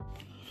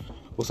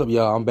What's up,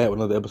 y'all? I'm back with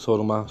another episode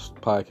of my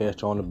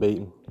podcast, on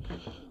Debating.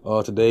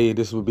 Today,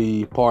 this will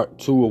be part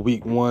 2 of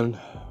week 1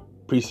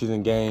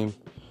 preseason game,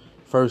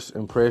 first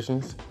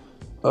impressions.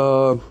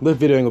 This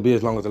video ain't gonna be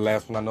as long as the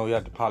last one. I know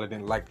y'all probably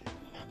didn't like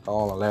how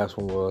long the last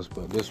one was,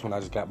 but this one I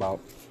just got about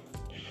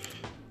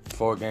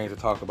 4 games to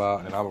talk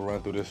about, and I'm gonna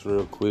run through this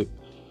real quick.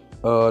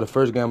 The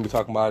first game we'll be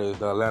talking about is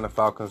the Atlanta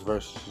Falcons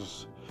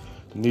versus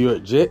the New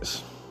York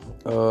Jets.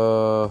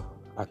 I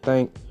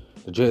think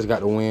the Jets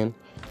got the win,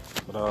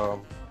 but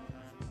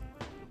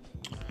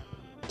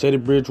Teddy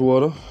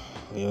Bridgewater,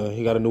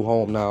 he got a new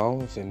home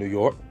now. It's in New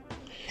York.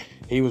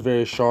 He was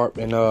very sharp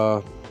and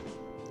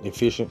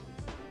efficient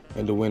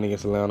in the win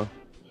against Atlanta.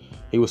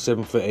 He was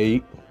 7 for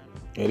 8,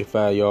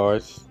 85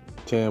 yards,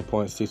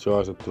 10.6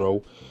 yards to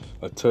throw,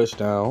 a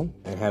touchdown,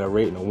 and had a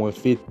rating of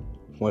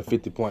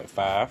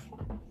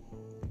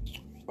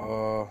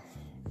 150.5.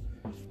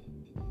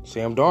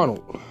 Sam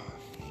Darnold,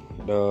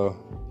 the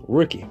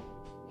rookie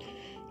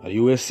at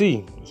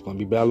USC, is going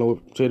to be battling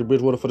with Teddy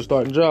Bridgewater for the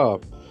starting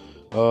job.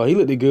 He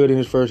looked good in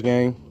his first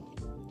game.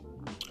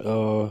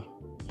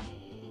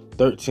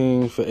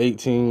 13 for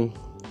 18,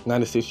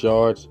 96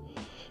 yards,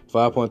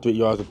 5.3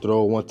 yards to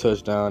throw, 1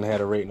 touchdown,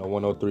 had a rating of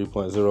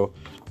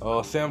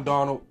 103.0. Sam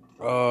Darnold,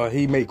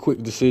 he made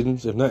quick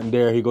decisions. If nothing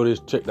there, he go to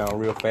his check down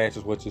real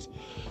fast, which is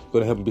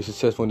going to help him be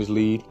successful in this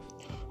lead.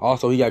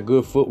 Also, he got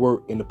good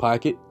footwork in the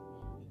pocket.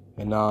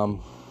 And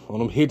on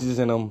them hitches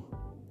and them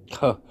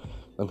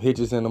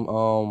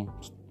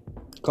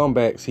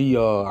comebacks, he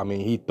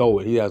throw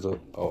it. He has a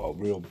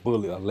real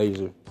bullet, a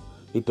laser.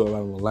 He throw it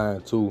on the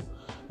line too,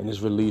 and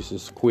his release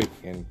is quick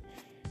and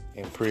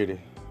pretty.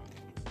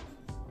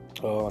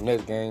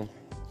 Next game,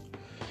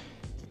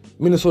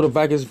 Minnesota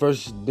Vikings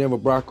versus Denver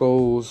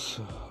Broncos.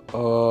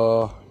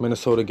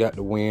 Minnesota got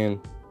the win.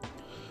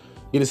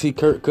 Get to see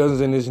Kirk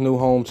Cousins in his new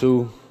home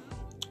too.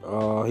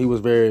 He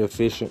was very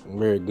efficient and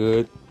very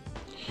good.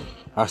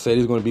 I said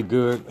he's going to be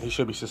good. He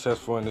should be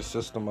successful in this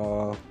system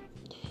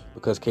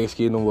because Case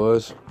Keenum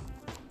was.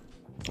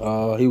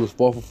 He was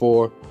 4 for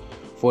 4,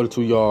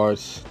 42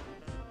 yards,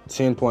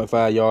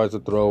 10.5 yards to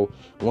throw,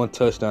 1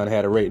 touchdown,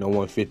 had a rating of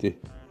 150.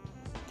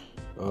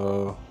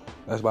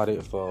 That's about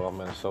it for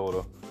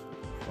Minnesota.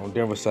 On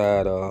Denver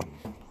side,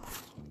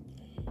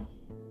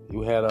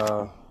 you had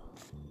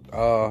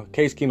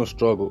Case Keenum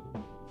struggled,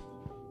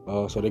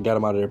 so they got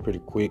him out of there pretty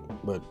quick.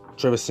 But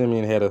Trevor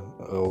Siemian had a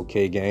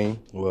okay game,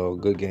 well,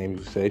 good game you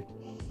could say.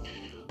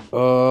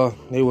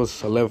 He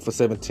was 11 for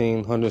 17,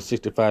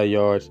 165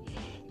 yards,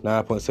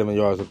 9.7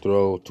 yards to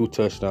throw, 2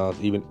 touchdowns.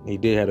 Even he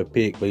did have a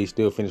pick, but he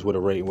still finished with a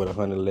rating with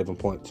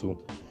 111.2.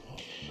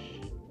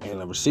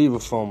 And a receiver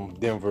from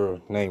Denver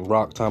named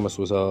Rock Thomas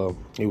was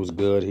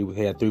good. He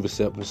had 3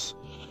 receptions,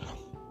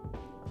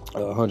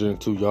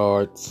 102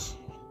 yards,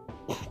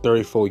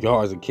 34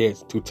 yards a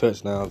catch, 2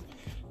 touchdowns.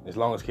 His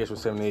longest catch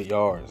was 78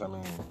 yards. I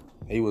mean,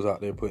 he was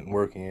out there putting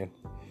work in.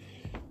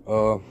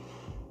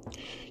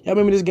 Y'all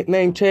remember this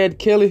named Chad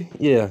Kelly?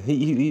 Yeah,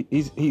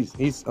 he's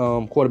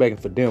quarterbacking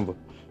for Denver.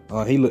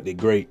 He looked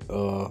great.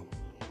 Feel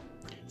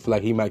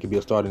like he might be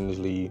a starter in this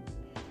league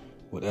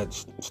with that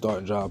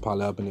starting job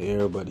probably up in the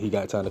air, but he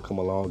got time to come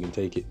along and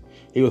take it.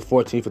 He was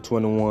 14 for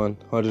 21,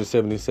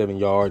 177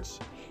 yards,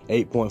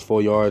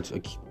 8.4 yards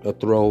a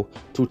throw,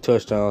 2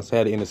 touchdowns,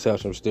 had an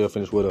interception, still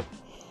finished with a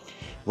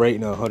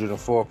rating of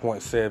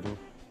 104.7.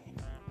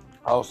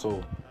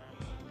 Also,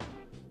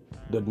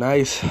 the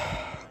nice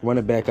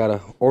running back out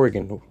of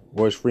Oregon,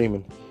 Royce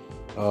Freeman.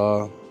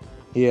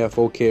 He had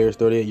 4 carries,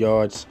 38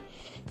 yards,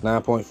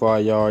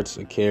 9.5 yards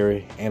a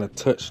carry, and a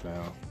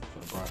touchdown for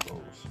the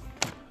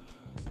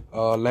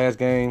Broncos. Last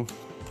game,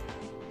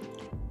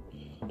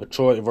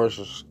 Detroit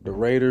versus the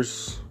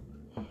Raiders.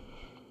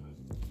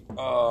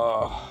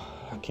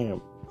 I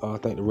think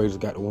the Raiders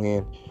got the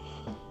win.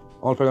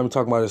 Only player I'm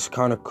talking about is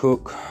Connor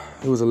Cook.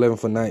 He was 11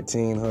 for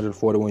 19,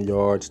 141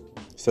 yards,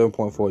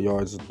 7.4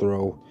 yards to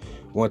throw,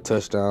 1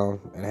 touchdown,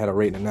 and had a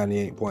rating of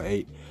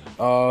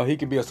 98.8. He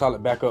could be a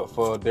solid backup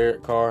for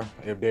Derek Carr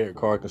if Derek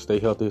Carr can stay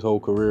healthy his whole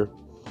career.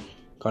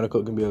 Connor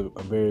Cook can be a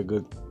very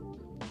good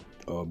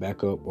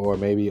backup, or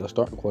maybe a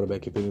starting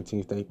quarterback if any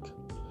teams think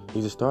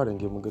he's a starter and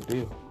give him a good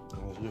deal.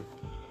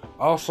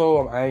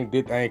 Also, I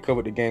ain't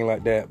covered the game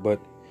like that,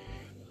 but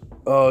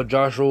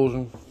Josh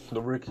Rosen,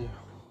 the rookie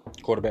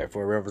quarterback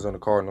for Arizona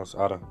Cardinals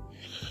out of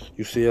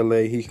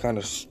UCLA, he kind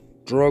of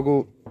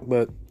struggled,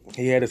 but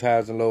he had his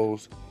highs and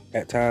lows.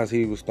 At times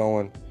he was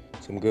throwing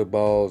some good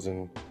balls,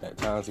 and at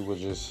times he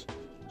was just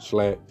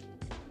slack.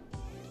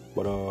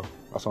 But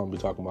that's what I'm gonna be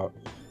talking about.